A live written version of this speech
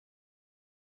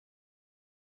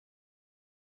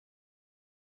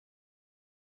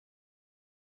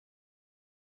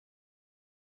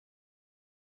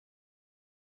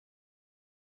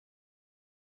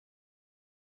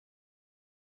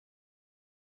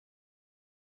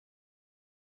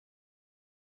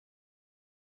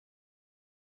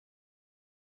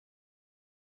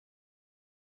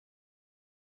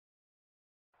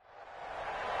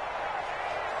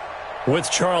With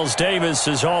Charles Davis,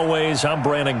 as always, I'm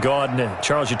Brandon Gaudin.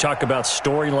 Charles, you talk about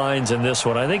storylines in this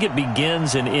one. I think it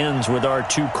begins and ends with our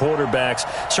two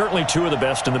quarterbacks, certainly two of the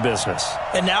best in the business.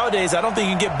 And nowadays, I don't think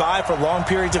you can get by for long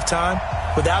periods of time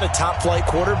without a top-flight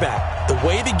quarterback. The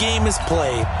way the game is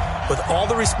played, with all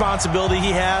the responsibility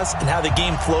he has and how the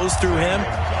game flows through him,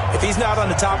 if he's not on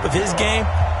the top of his game,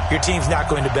 your team's not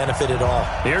going to benefit at all.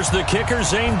 Here's the kicker,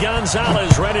 Zane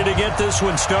Gonzalez, ready to get this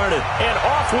one started. And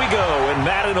off we go in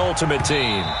Madden Ultimate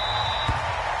Team.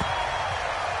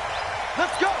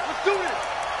 Let's go. Let's do it.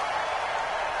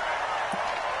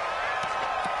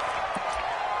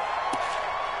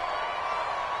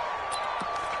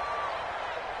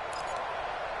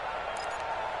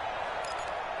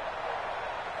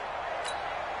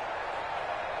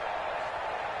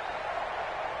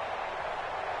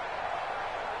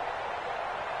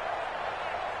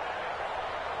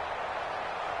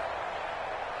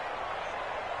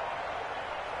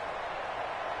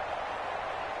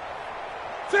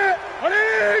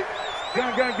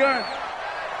 Gun.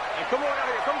 Hey, come on out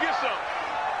here. Come get some.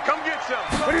 Come get some.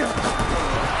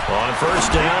 On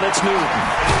first down, it's Newton.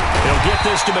 He'll get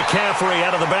this to McCaffrey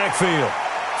out of the backfield.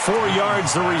 4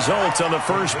 yards the result on the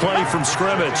first play from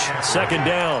scrimmage. Second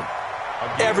down.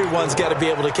 Everyone's got to be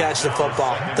able to catch the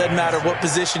football. Doesn't matter what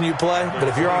position you play, but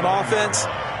if you're on offense,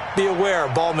 be aware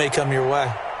a ball may come your way.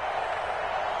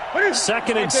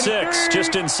 2nd and 6,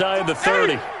 just inside the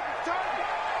 30.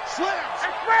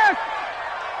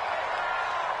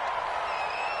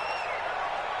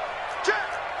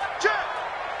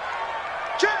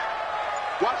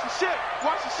 Watch the ship.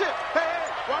 Watch the ship. Hey,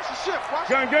 watch the ship. Watch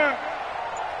the ship. Gun.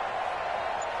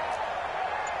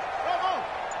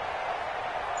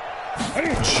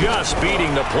 Just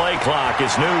beating the play clock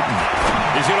is Newton.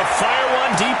 He's going to fire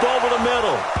one deep over the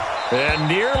middle. And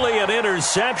nearly an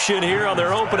interception here on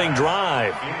their opening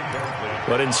drive.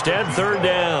 But instead, 3rd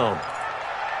down.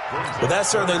 Well, that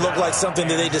certainly looked like something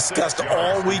that they discussed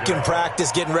all week in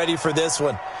practice getting ready for this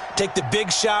one. Take the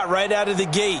big shot right out of the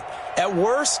gate. At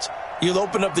worst, you'll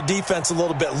open up the defense a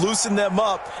little bit, loosen them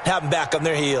up, have them back on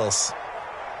their heels.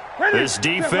 This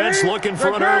defense looking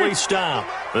for an early stop.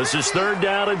 This is 3rd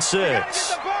down and 6. Get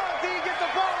the ball, D. Get the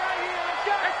ball right here. Let's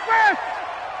go. Express.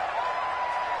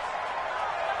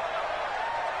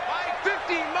 Mike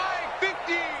 50.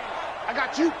 I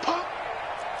got you, pump.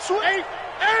 Sweet.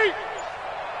 8.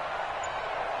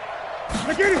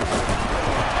 Get it.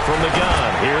 From the gun,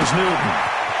 here's Newton.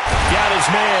 Got his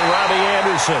man, Robbie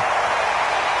Anderson.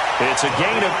 It's a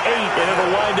gain of 8, and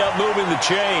it'll wind up moving the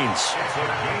chains.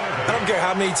 I don't care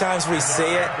how many times we see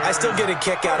it. I still get a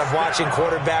kick out of watching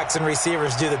quarterbacks and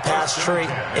receivers do the pass tree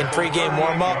in pregame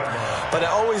warm-up. But I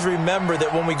always remember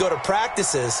that when we go to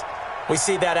practices, we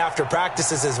see that after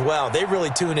practices as well. They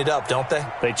really tune it up, don't they?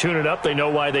 They tune it up. They know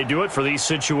why they do it for these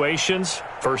situations.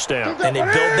 First down. And they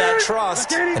build that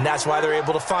trust, and that's why they're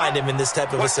able to find him in this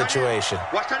type of a situation.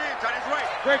 Watch that in. Try this right.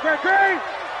 Great.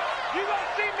 You gonna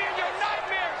see me in your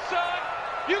nightmares, son.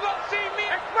 You gonna see me.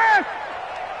 Express.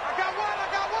 I got one.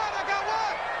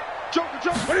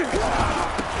 Joker.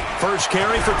 First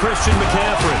carry for Christian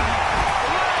McCaffrey.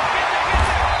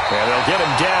 And they'll get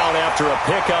him down after a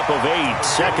pickup of 8.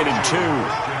 2nd and 2.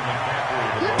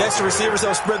 That's the receivers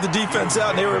helped spread the defense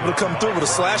out, and they were able to come through with a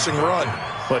slashing run.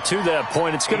 But to that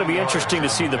point, it's going to be interesting to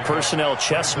see the personnel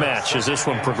chess match as this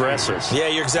one progresses. Yeah,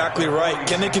 you're exactly right.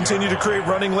 Can they continue to create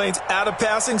running lanes out of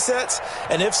passing sets?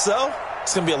 And if so,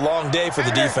 it's going to be a long day for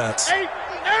the defense. 8.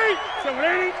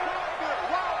 780.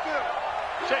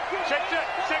 Check.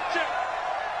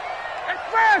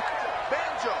 Express.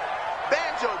 Banjo.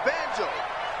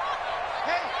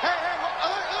 Hey.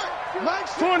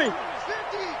 Mike's 20. 50.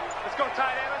 Let's go,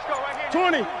 tight end. Let's go right here.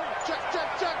 20. Check.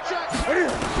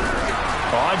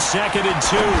 On 2nd and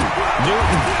 2,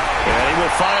 Newton. And he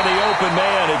will find the open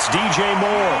man. It's DJ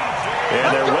Moore.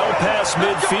 And they're well past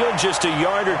midfield, just a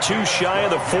yard or 2 shy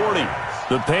of the 40.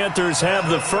 The Panthers have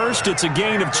the first. It's a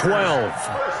gain of 12.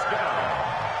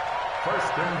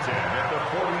 First and 10 at the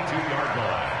 42-yard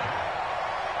line.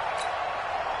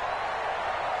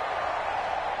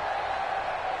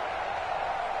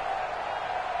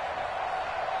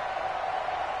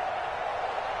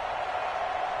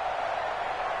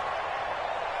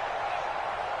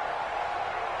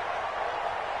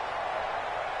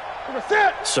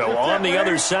 So on the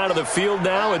other side of the field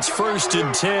now, it's 1st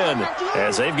and 10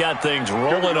 as they've got things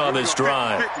rolling on this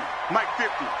drive. Mike 50.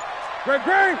 Great.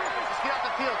 Let's get out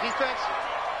the field, defense.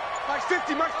 Mike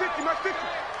 50.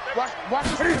 Watch.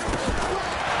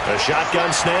 A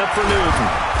shotgun snap for Newton.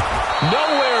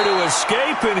 Nowhere to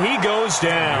escape, and he goes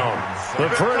down. The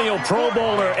perennial Pro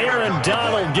Bowler Aaron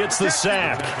Donald gets the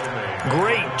sack.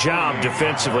 Great job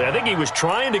defensively. I think he was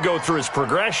trying to go through his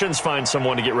progressions, find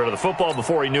someone to get rid of the football.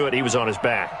 Before he knew it, he was on his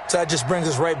back. So that just brings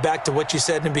us right back to what you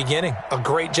said in the beginning. A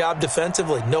great job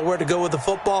defensively. Nowhere to go with the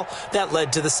football. That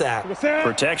led to the sack.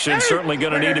 Protection certainly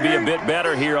going to need to be a bit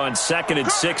better here on 2nd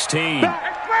and 16. Great.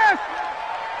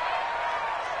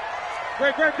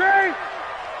 Right 50, right 50.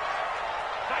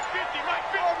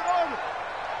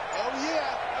 Oh,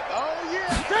 yeah.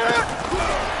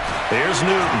 Here's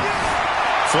Newton.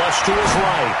 Flush to his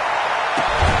right.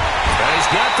 And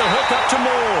he's got the hook up to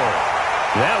Moore.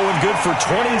 That one good for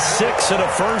 26 and a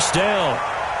first down.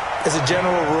 As a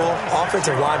general rule,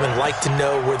 offensive linemen like to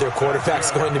know where their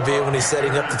quarterback's going to be when he's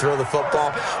setting up to throw the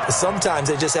football. But sometimes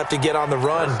they just have to get on the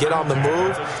run, get on the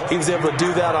move. He was able to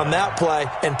do that on that play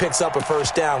and picks up a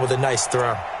first down with a nice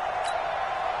throw.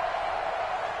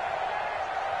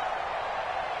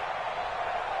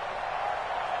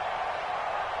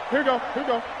 Here we go.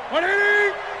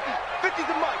 180. 50's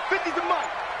the mic.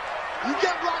 You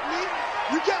can't block me.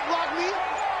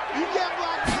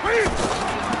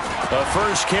 The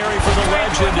first carry for the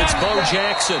legend, it's Bo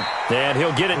Jackson. And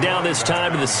he'll get it down this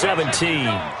time to the 17.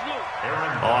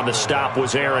 On the stop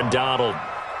was Aaron Donald.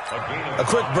 A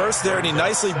quick burst there, and he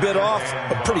nicely bit off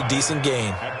a pretty decent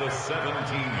gain. At the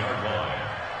 17-yard line.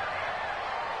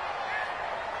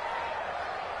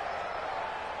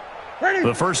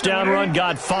 The first down run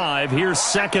got 5. Here's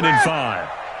 2nd and 5.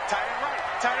 Tight and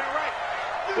right.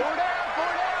 4 down.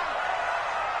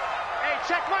 Hey,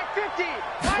 check my 50.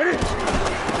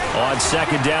 On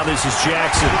 2nd down, this is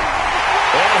Jackson.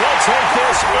 And he'll take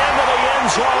this into the end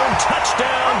zone.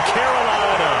 Touchdown,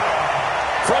 Carolina.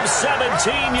 From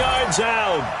 17 yards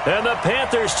out. And the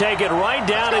Panthers take it right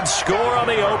down and score on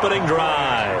the opening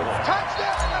drive.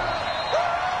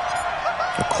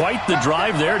 Quite the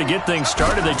drive there to get things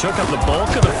started. They took up the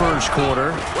bulk of the first quarter,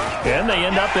 and they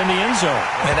end up in the end zone.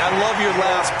 And I love your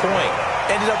last point.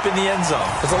 Ended up in the end zone.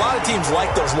 Because a lot of teams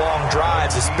like those long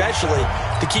drives, especially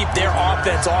to keep their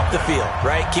offense off the field,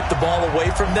 right? Keep the ball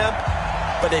away from them.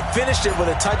 But they finished it with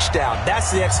a touchdown.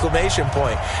 That's the exclamation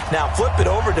point. Now, flip it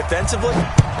over defensively.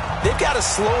 They've got to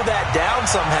slow that down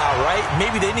somehow, right?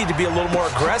 Maybe they need to be a little more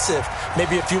aggressive.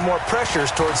 Maybe a few more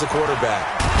pressures towards the quarterback.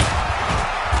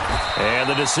 And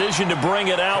the decision to bring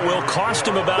it out will cost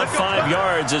him about 5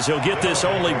 yards as he'll get this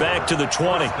only back to the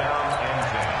 20.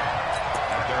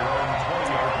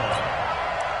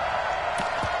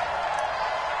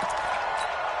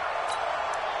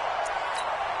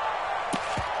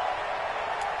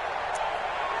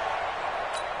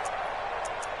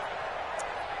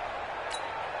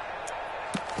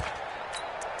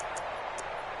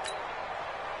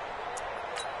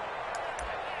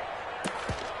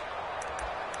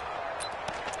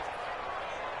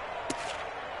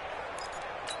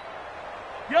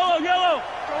 Yellow.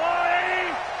 Go on,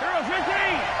 80. 0-15.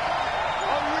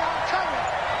 Oh, yeah, I'm coming.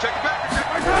 Check it back.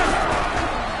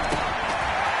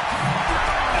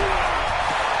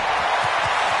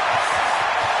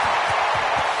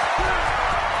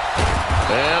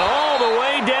 And all the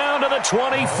way down to the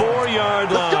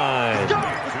 24-yard line. Let's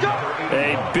go.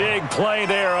 A big play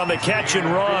there on the catch and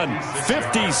run.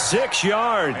 56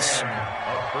 yards.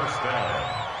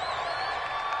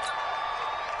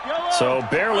 So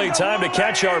barely time to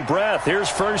catch our breath. Here's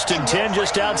 1st and 10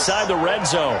 just outside the red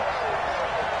zone.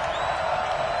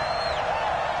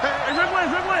 Hey,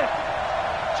 Ridley.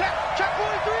 Check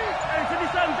 43. Hey,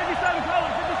 57,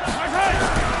 Colin, 57. Right.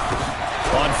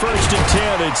 On 1st and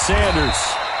 10, it's Sanders.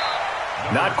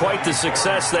 Not quite the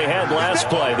success they had last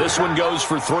play. This one goes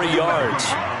for 3 yards.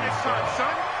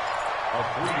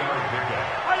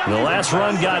 The last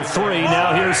run got 3.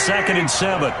 Now here's 2nd and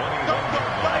 7.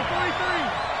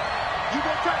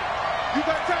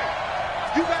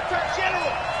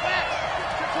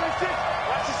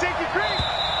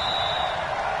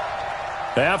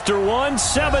 After 1,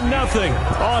 7-0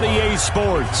 on EA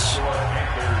Sports.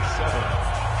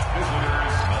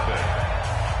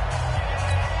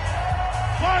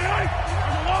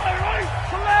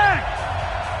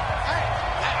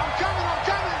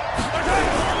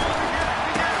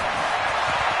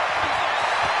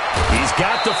 He's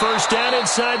got the first down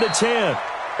inside the 10.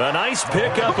 A nice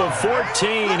pickup of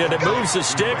 14, and it moves the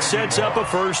stick, sets up a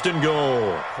 1st and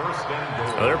goal.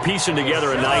 They're piecing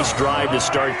together a nice drive to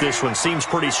start this one. Seems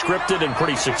pretty scripted and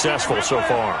pretty successful so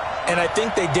far. And I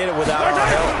think they did it without our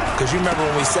help. Because you remember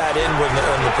when we sat in with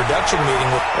the production meeting.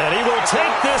 And he will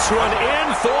take this one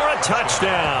in for a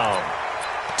touchdown.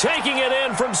 Taking it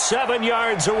in from 7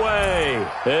 yards away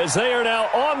as they are now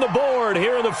on the board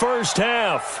here in the first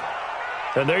half.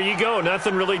 And there you go.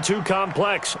 Nothing really too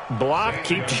complex. Block,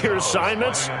 keep to your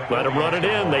assignments, let them run it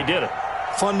in. They did it.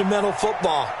 Fundamental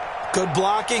football. Good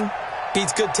blocking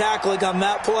beats good tackling on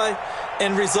that play.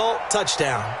 End result,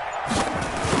 touchdown.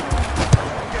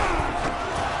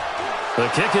 The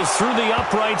kick is through the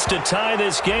uprights to tie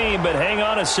this game, but hang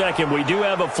on a second. We do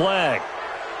have a flag.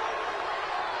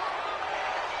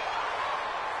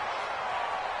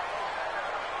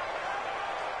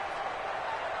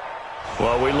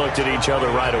 Well, we looked at each other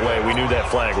right away. We knew that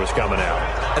flag was coming out.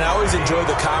 And I always enjoy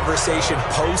the conversation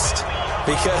post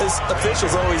because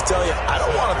officials always tell you, I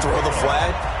don't want to throw the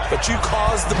flag, but you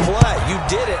caused the play. You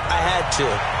did it. I had to.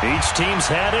 Each team's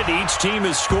had it. Each team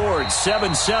has scored.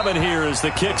 7-7 here as the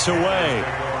kick's away.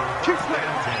 At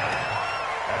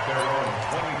their own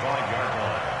 25-yard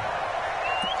line.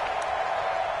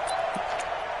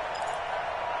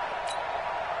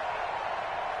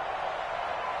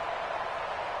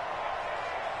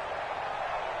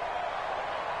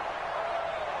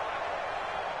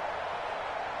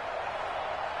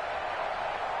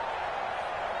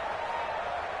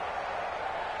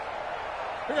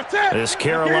 This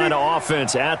Carolina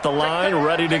offense at the line,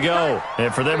 ready to go.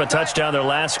 And for them, a touchdown their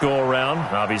last go-around.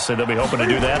 Obviously, they'll be hoping to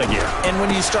do that again. And when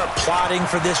you start plotting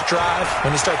for this drive,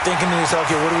 when you start thinking to yourself,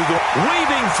 okay, what are we doing?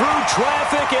 Weaving through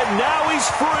traffic, and now he's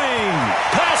free.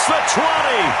 Past the 20.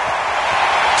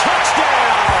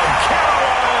 Touchdown,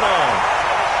 Carolina.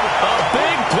 A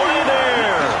big play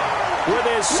there with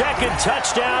his second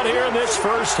touchdown here in this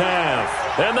first half.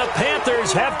 And the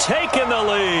Panthers have taken the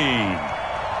lead.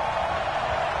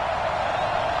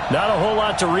 Not a whole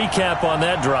lot to recap on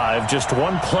that drive. Just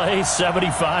one play,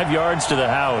 75 yards to the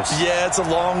house. Yeah, it's a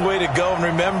long way to go. And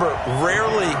remember,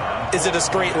 rarely is it a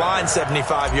straight line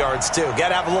 75 yards, too.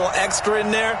 Got to have a little extra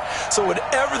in there. So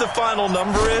whatever the final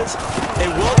number is, a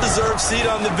well-deserved seat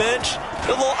on the bench,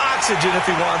 a little oxygen if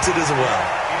he wants it as well.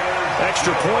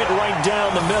 Extra point right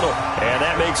down the middle. And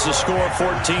that makes the score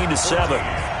 14-7.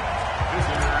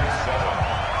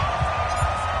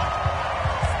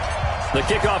 The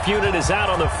kickoff unit is out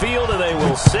on the field, and they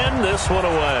will send this one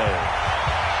away.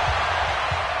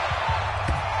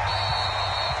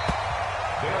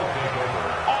 They'll take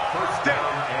over first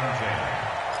down and 10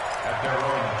 at their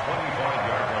own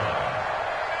 25-yard line.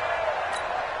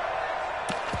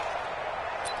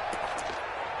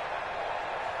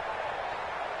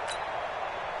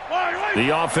 The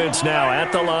offense now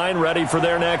at the line, ready for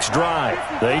their next drive.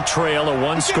 They trail a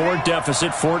one-score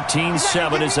deficit,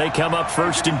 14-7, as they come up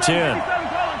 1st and 10.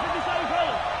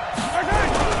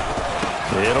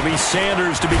 It'll be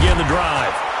Sanders to begin the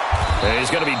drive. And he's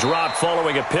going to be dropped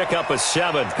following a pickup of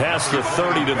 7 past the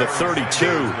 30 to the 32.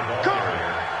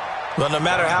 Well, no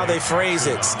matter how they phrase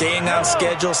it, staying on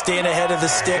schedule, staying ahead of the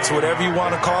sticks, whatever you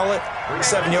want to call it,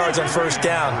 7 yards on first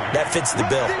down, that fits the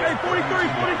bill. 43,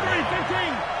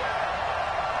 15.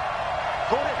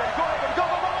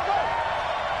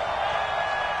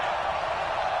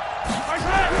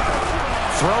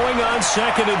 Throwing on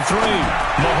 2nd and 3.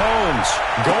 Mahomes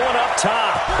going up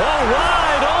top. Oh,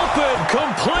 wide open,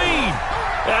 complete.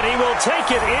 And he will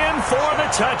take it in for the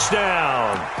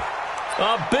touchdown.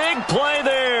 A big play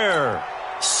there.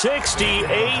 68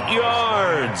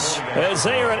 yards. As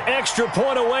they are an extra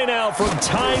point away now from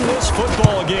tying this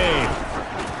football game.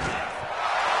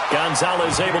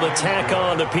 Gonzalez able to tack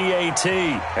on the PAT.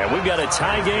 And we've got a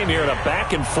tie game here in a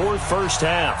back-and-forth first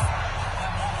half.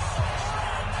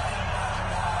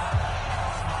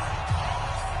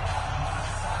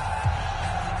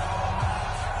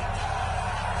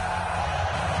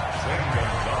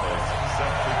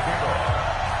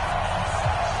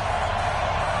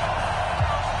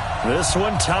 This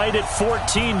one tied at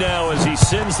 14 now as he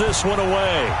sends this one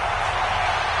away.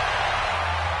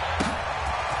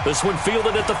 This one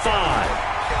fielded at the 5.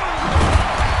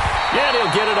 Yeah,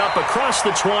 he'll get it up across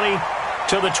the 20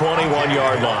 to the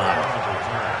 21-yard line.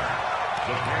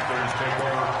 The Panthers take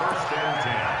over 1st and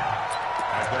 10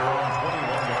 at their own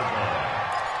 21-yard line.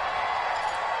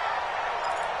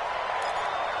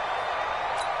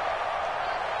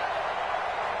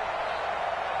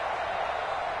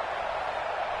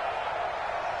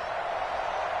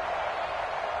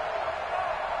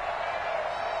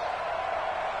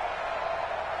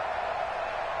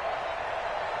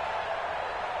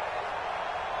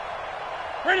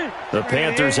 The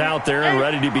Panthers out there and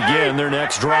ready to begin their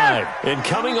next drive. And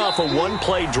coming off a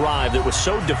one-play drive that was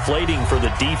so deflating for the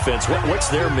defense, what's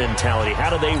their mentality? How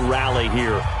do they rally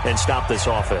here and stop this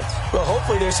offense? Well,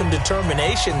 hopefully there's some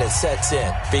determination that sets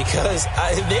in because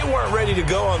they weren't ready to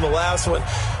go on the last one.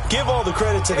 Give all the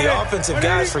credit to the offensive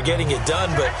guys for getting it done,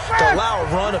 but to allow a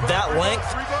run of that length,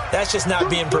 That's just not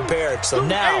being prepared. So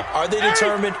now, are they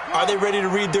determined? Are they ready to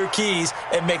read their keys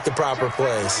and make the proper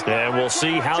plays? And we'll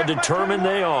see how determined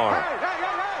they are.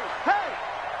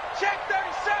 Check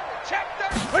 37. Check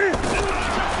 30.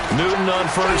 Newton on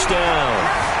first down.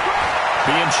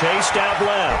 Being chased out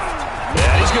left.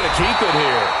 And he's going to keep it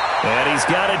here. And he's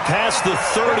got it past the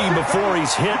 30 before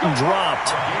he's hit and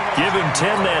dropped. Give him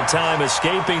 10 that time,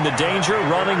 escaping the danger,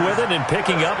 running with it, and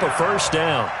picking up a first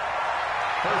down.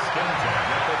 First and 10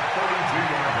 at the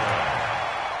 32-yard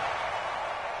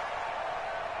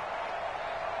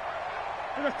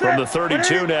line. From the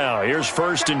 32 now, here's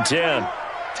first and 10.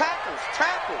 Tackles.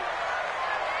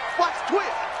 Watch the twist.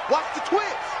 Watch the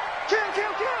twist. Kill.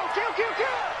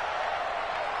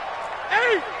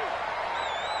 Hey!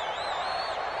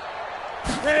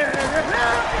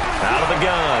 Out of the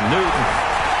gun, Newton.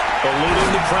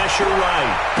 Eluding the pressure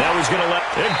right. Now he's going to let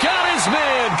it. Got his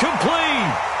man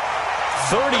complete.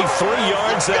 33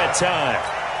 yards that time.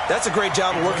 That's a great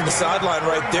job of working the sideline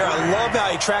right there. I love how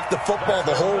he tracked the football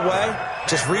the whole way.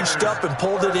 Just reached up and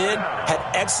pulled it in. Had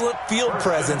excellent field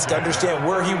presence to understand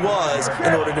where he was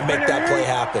in order to make that play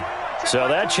happen. So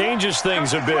that changes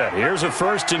things a bit. Here's a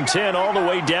first and 10 all the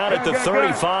way down at the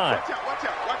 35. Watch out.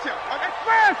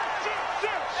 Express!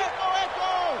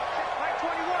 Mike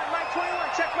 21.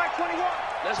 Check Mike 21.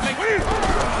 Let's make it.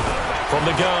 From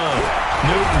the gun,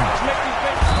 Newton.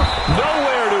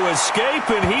 Nowhere to escape,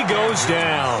 and he goes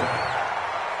down.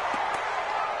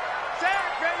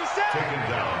 Sack, baby, sack. Taken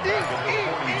down at the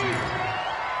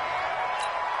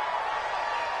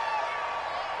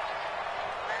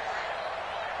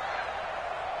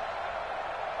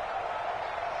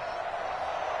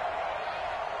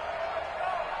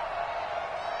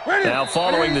 42. Now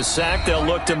following the sack, they'll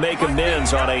look to make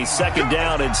amends on a second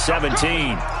down and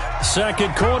 17.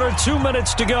 Second quarter, 2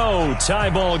 minutes to go. Tie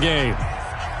ball game.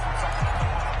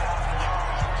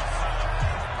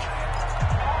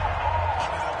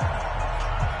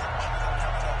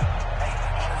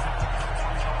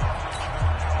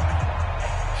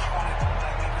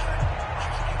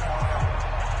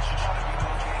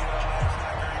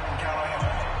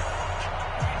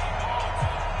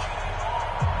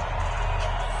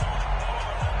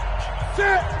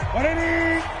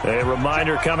 A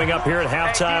reminder coming up here at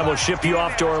halftime. We'll ship you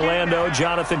off to Orlando.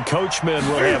 Jonathan Coachman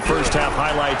will have first-half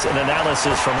highlights and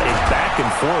analysis from a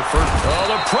back-and-forth. Oh,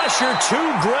 the pressure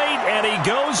too great, and he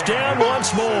goes down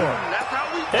once more.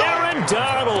 Aaron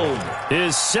Donald,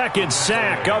 his second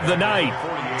sack of the night.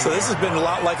 So this has been a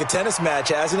lot like a tennis match,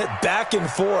 hasn't it? Back and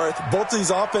forth. Both of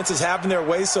these offenses having their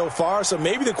way so far. So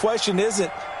maybe the question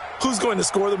isn't who's going to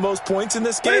score the most points in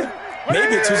this game.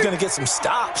 Maybe it's who's going to get some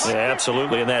stops. Yeah,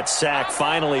 absolutely. And that sack,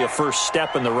 finally a first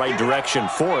step in the right direction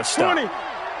for a stop. Gun.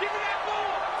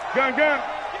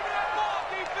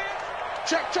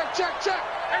 Check.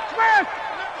 Express.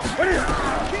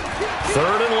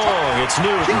 Third and long. It's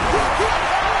Newton.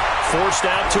 Forced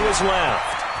out to his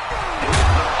left.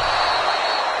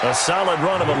 A solid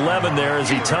run of 11 there as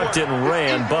he tucked it and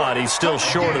ran, but he's still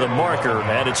short of the marker,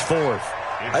 and it's fourth.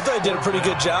 I thought he did a pretty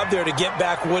good job there to get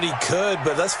back what he could,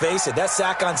 but let's face it, that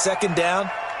sack on second down,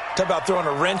 talk about throwing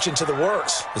a wrench into the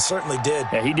works. It certainly did.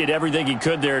 Yeah, he did everything he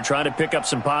could there trying to pick up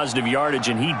some positive yardage,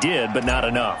 and he did, but not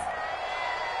enough.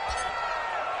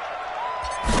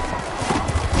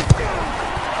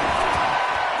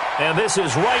 And this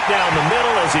is right down the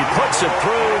middle as he puts it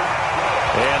through,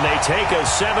 and they take a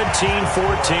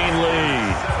 17-14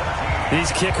 lead.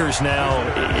 These kickers now,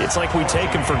 it's like we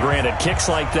take them for granted. Kicks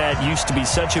like that used to be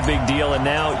such a big deal, and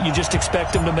now you just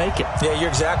expect them to make it. Yeah,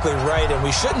 you're exactly right, and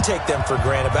we shouldn't take them for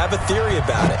granted, but I have a theory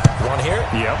about it. You want to hear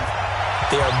it? Yep.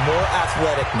 They are more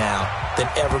athletic now than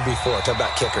ever before. Talk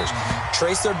about kickers.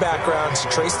 Trace their backgrounds,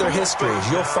 trace their histories.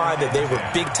 You'll find that they were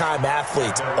big-time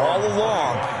athletes all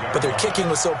along, but their kicking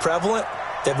was so prevalent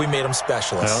that we made them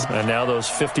specialists. Well, and now those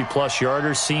 50-plus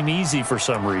yarders seem easy for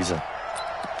some reason.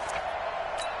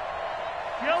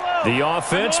 The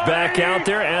offense back out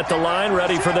there at the line,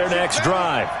 ready for their next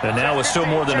drive. And now with still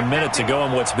more than a minute to go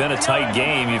in what's been a tight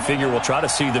game, you figure we'll try to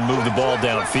see them move the ball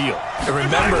downfield. And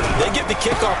remember, they get the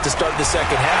kickoff to start the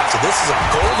second half, so this is a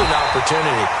golden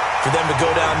opportunity for them to go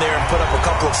down there and put up a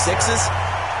couple of sixes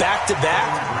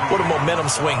back-to-back. What a momentum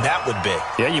swing that would be.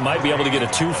 Yeah, you might be able to get a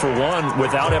 2-for-1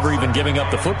 without ever even giving up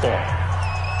the football.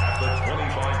 At the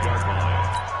 25-yard line.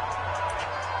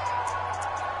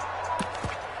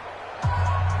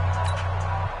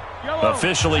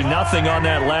 Officially nothing on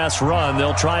that last run.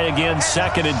 They'll try again,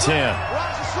 second and 10.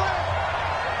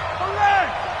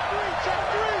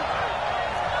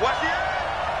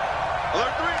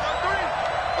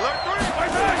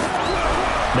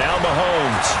 Now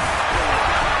Mahomes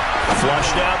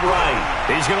Flushed out right.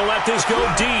 He's going to let this go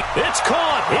deep. It's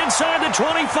caught inside the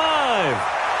 25.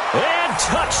 And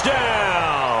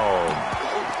touchdown.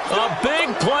 A big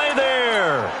play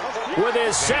there with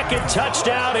his second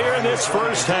touchdown here in this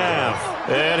first half.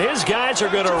 And his guys are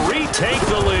going to retake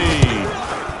the lead.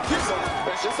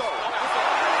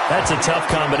 That's a tough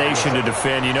combination to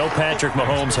defend. You know Patrick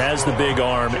Mahomes has the big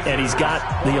arm, and he's got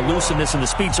the elusiveness and the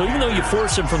speed. So even though you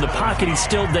force him from the pocket, he's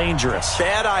still dangerous.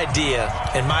 Bad idea,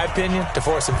 in my opinion, to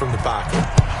force him from the pocket.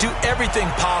 Do everything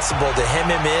possible to hem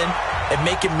him in and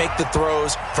make him make the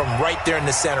throws from right there in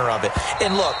the center of it.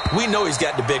 And look, we know he's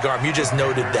got the big arm. You just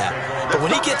noted that. But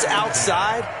when he gets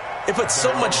outside, it puts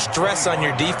so much stress on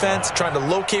your defense trying to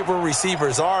locate where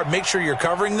receivers are, make sure you're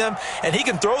covering them, and he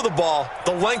can throw the ball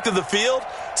the length of the field,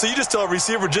 so you just tell a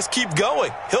receiver, just keep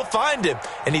going. He'll find him,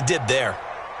 and he did there.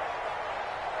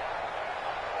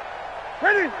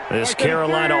 This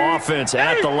Carolina offense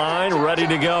at the line, ready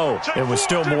to go. It was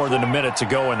still more than a minute to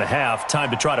go in the half. Time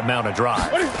to try to mount a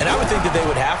drive. And I would think that they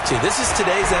would have to. This is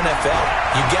today's NFL.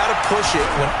 You got to push it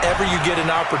whenever you get an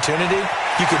opportunity.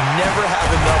 You can never have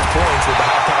enough points with the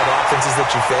high-powered offenses that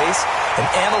you face. And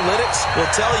analytics will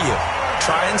tell you,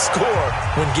 try and score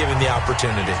when given the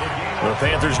opportunity. The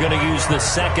Panthers going to use the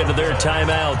second of their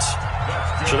timeouts.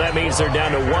 So that means they're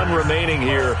down to one remaining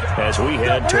here as we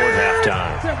head toward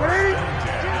halftime.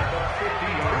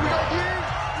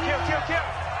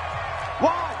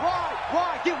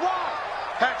 Wide, get wide.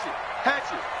 Hatch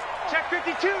it. Check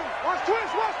 52. Watch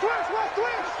twist.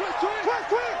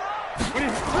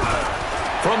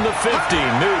 From the 50,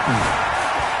 Newton.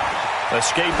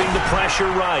 Escaping the pressure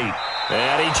right.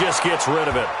 And he just gets rid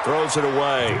of it. Throws it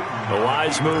away. A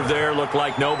wise move there. Looked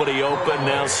like nobody open.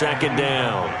 Now second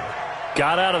down.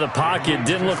 Got out of the pocket.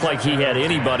 Didn't look like he had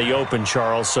anybody open,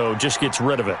 Charles, so just gets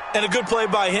rid of it. And a good play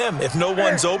by him. If no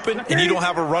one's open and you don't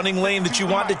have a running lane that you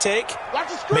want to take,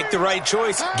 make the right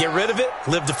choice. Get rid of it.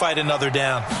 Live to fight another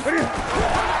down.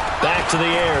 Back to the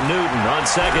air. Newton on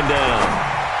second down.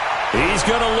 He's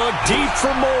going to look deep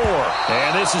for more.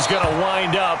 And this is going to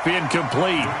wind up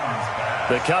incomplete.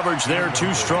 The coverage there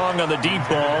too strong on the deep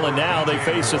ball, and now they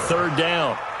face a third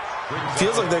down.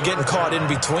 Feels like they're getting caught in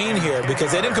between here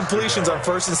because they did incompletions on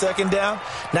first and second down.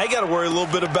 Now you got to worry a little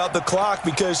bit about the clock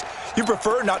because you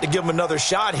prefer not to give them another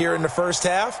shot here in the first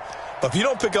half. But if you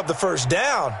don't pick up the first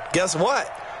down, guess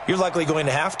what? You're likely going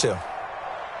to have to.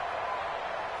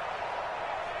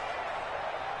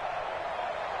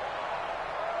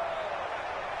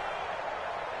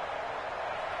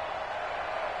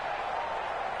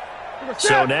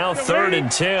 So now 3rd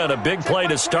and 10, a big play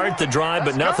to start the drive,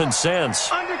 but nothing since.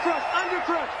 Undercrush.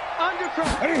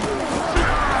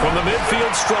 From the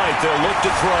midfield stripe, they'll look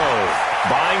to throw.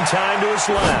 Buying time to his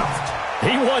left.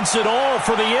 He wants it all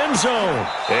for the end zone.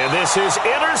 And this is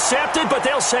intercepted, but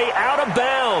they'll say out of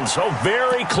bounds. So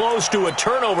very close to a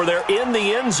turnover there in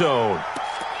the end zone.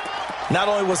 Not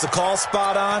only was the call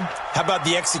spot on, how about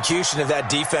the execution of that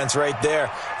defense right there?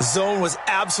 The zone was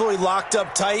absolutely locked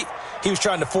up tight. He was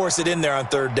trying to force it in there on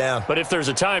third down. But if there's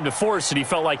a time to force it, he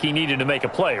felt like he needed to make a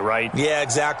play, right? Yeah,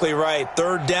 exactly right.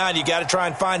 Third down, you got to try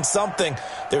and find something.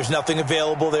 There's nothing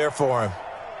available there for him.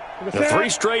 The 3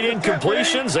 straight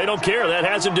incompletions, they don't care. That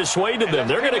hasn't dissuaded them.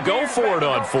 They're going to go for it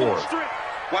on 4th.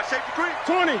 Watch safety screen.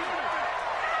 20.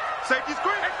 Safety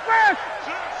screen. Express.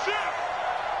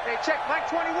 Hey, check. Mike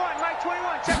 21.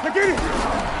 Check.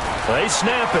 They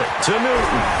snap it to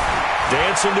Newton.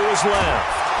 Dancing to his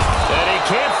left. And he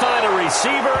can't find a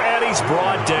receiver, and he's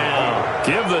brought down.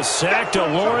 Give the sack to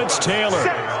Lawrence Taylor.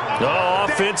 Oh,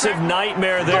 offensive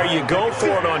nightmare there. You go for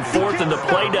it on 4th, and the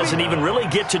play doesn't even really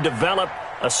get to develop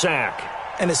a sack.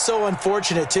 And it's so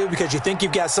unfortunate, too, because you think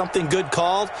you've got something good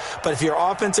called, but if your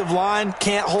offensive line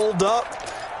can't hold up,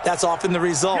 that's often the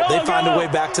result. They find a way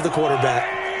back to the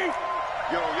quarterback.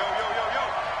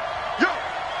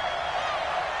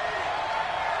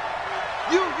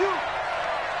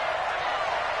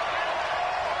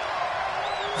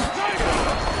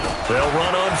 They'll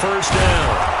run on first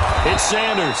down. It's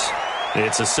Sanders.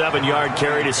 It's a 7-yard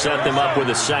carry to set them up with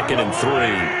a 2nd and 3.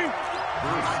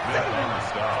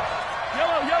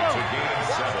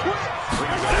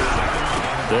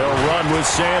 They'll run with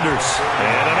Sanders.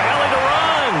 And an alley to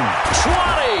run.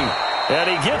 20. And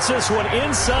he gets this one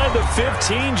inside the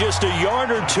 15, just a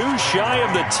yard or 2 shy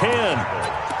of the 10.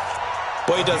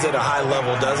 Boy, he does it at a high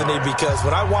level, doesn't he? Because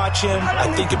when I watch him, I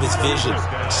think of his vision.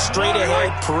 Straight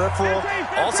ahead, peripheral.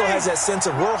 Also has that sense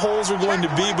of where holes are going to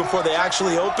be before they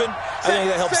actually open. I think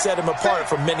that helps set him apart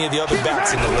from many of the other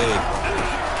backs in the league.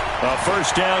 A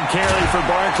first down carry for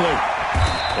Barkley.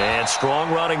 And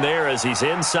strong running there as he's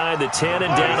inside the 10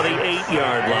 and down to the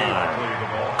 8-yard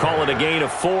line. Call it a gain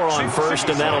of 4 on first,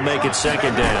 and that'll make it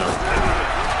second down.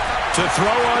 To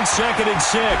throw on 2nd and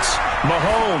 6,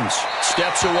 Mahomes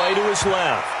steps away to his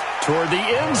left toward the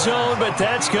end zone, but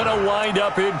that's going to wind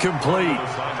up incomplete.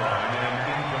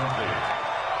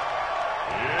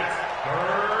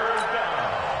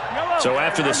 So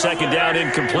after the second down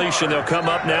incompletion, they'll come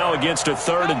up now against a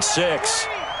 3rd and 6.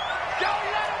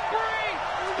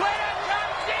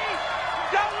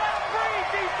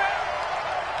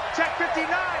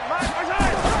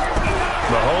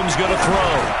 Mahomes going to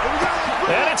throw.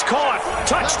 And it's caught.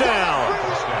 Touchdown.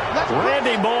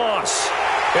 Randy Moss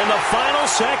in the final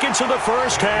seconds of the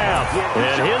first half.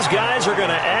 And his guys are going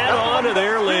to add on to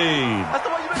their lead.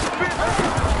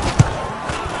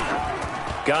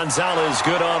 Gonzalez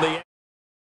good on the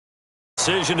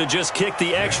decision to just kick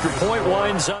the extra point.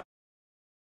 Winds up.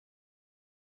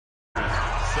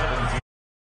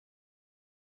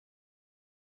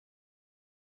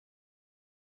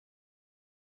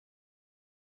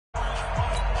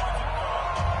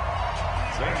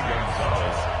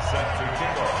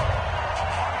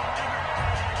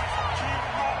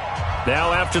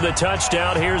 Now after the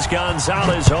touchdown, here's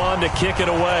Gonzalez on to kick it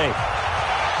away.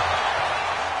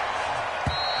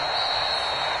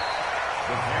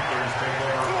 The Panthers take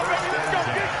over first and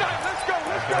 10. Let's go.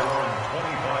 At their own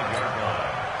 25-yard line.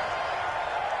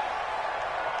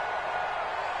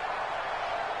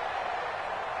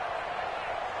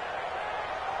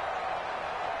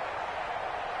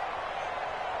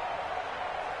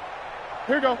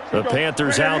 The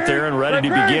Panthers out there and ready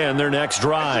to begin their next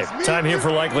drive. Time here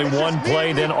for likely one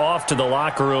play, then off to the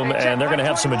locker room, and they're going to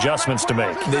have some adjustments to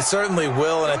make. They certainly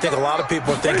will, and I think a lot of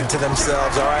people are thinking to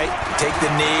themselves, all right, take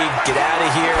the knee, get out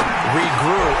of here,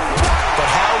 regroup. But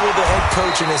how will the head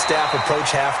coach and his staff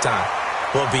approach halftime?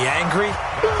 Will it be angry?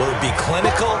 Will it be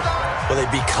clinical? Will they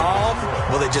be calm?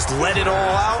 Will they just let it all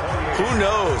out? Who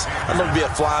knows? I'd love to be a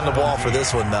fly on the wall for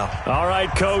this one, though. All right,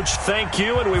 Coach, thank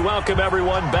you, and we welcome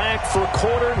everyone back for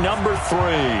quarter number 3.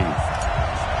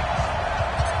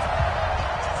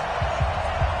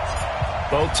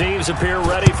 Both teams appear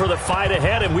ready for the fight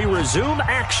ahead, and we resume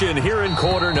action here in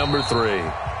quarter number 3.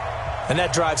 And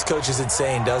that drives coaches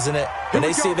insane, doesn't it? When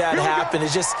they see that happen,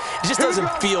 it just doesn't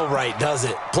feel right, does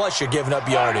it? Plus, you're giving up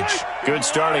yardage. Good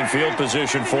starting field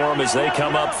position for them as they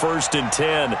come up 1st and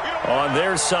 10 on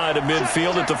their side of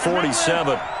midfield at the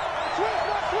 47.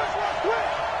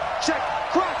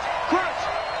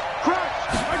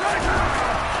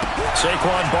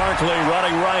 Saquon Barkley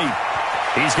running right.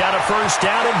 He's got a first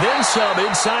down and then some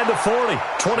inside the 40.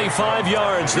 25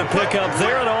 yards to pick up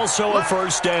there and also a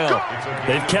first down.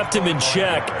 They've kept him in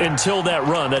check until that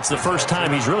run. That's the first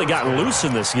time he's really gotten loose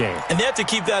in this game. And they have to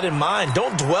keep that in mind.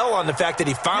 Don't dwell on the fact that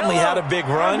he finally had a big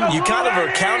run. You kind of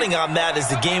are counting on that as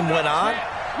the game went on.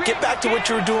 Get back to what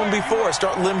you were doing before.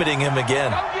 Start limiting him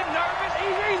again. Don't get nervous.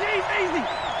 Easy.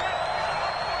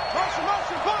 Motion.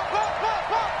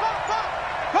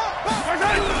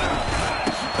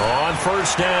 On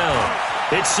first down,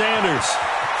 it's Sanders.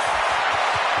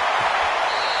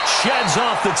 Sheds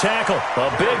off the tackle.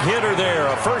 A big hitter there.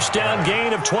 A first down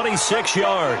gain of 26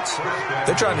 yards.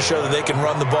 They're trying to show that they can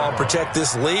run the ball and protect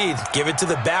this lead. Give it to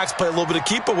the backs, play a little bit of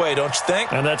keep away, don't you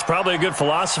think? And that's probably a good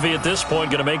philosophy at this point.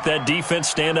 Going to make that defense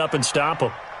stand up and stop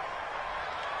them.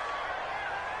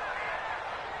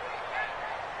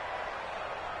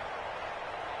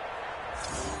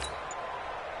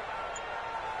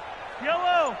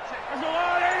 Yellow. Let's go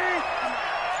on, 80.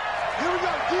 Here we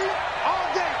go, D. All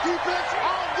day. Defense,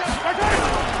 all day.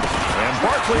 And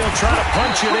Barkley will try to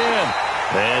punch it in.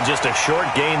 And just a short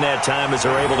gain that time as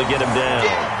they're able to get him down.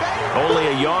 Only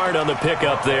a yard on the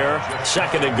pickup there.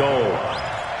 2nd and goal.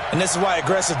 And this is why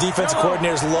aggressive defensive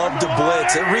coordinators love to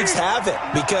blitz. It wreaks havoc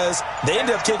because they end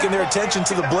up taking their attention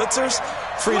to the blitzers,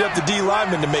 freed up the D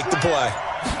lineman to make the play.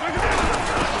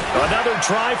 Another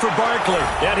try for Barkley,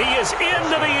 and he is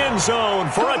into the end zone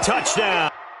for a touchdown.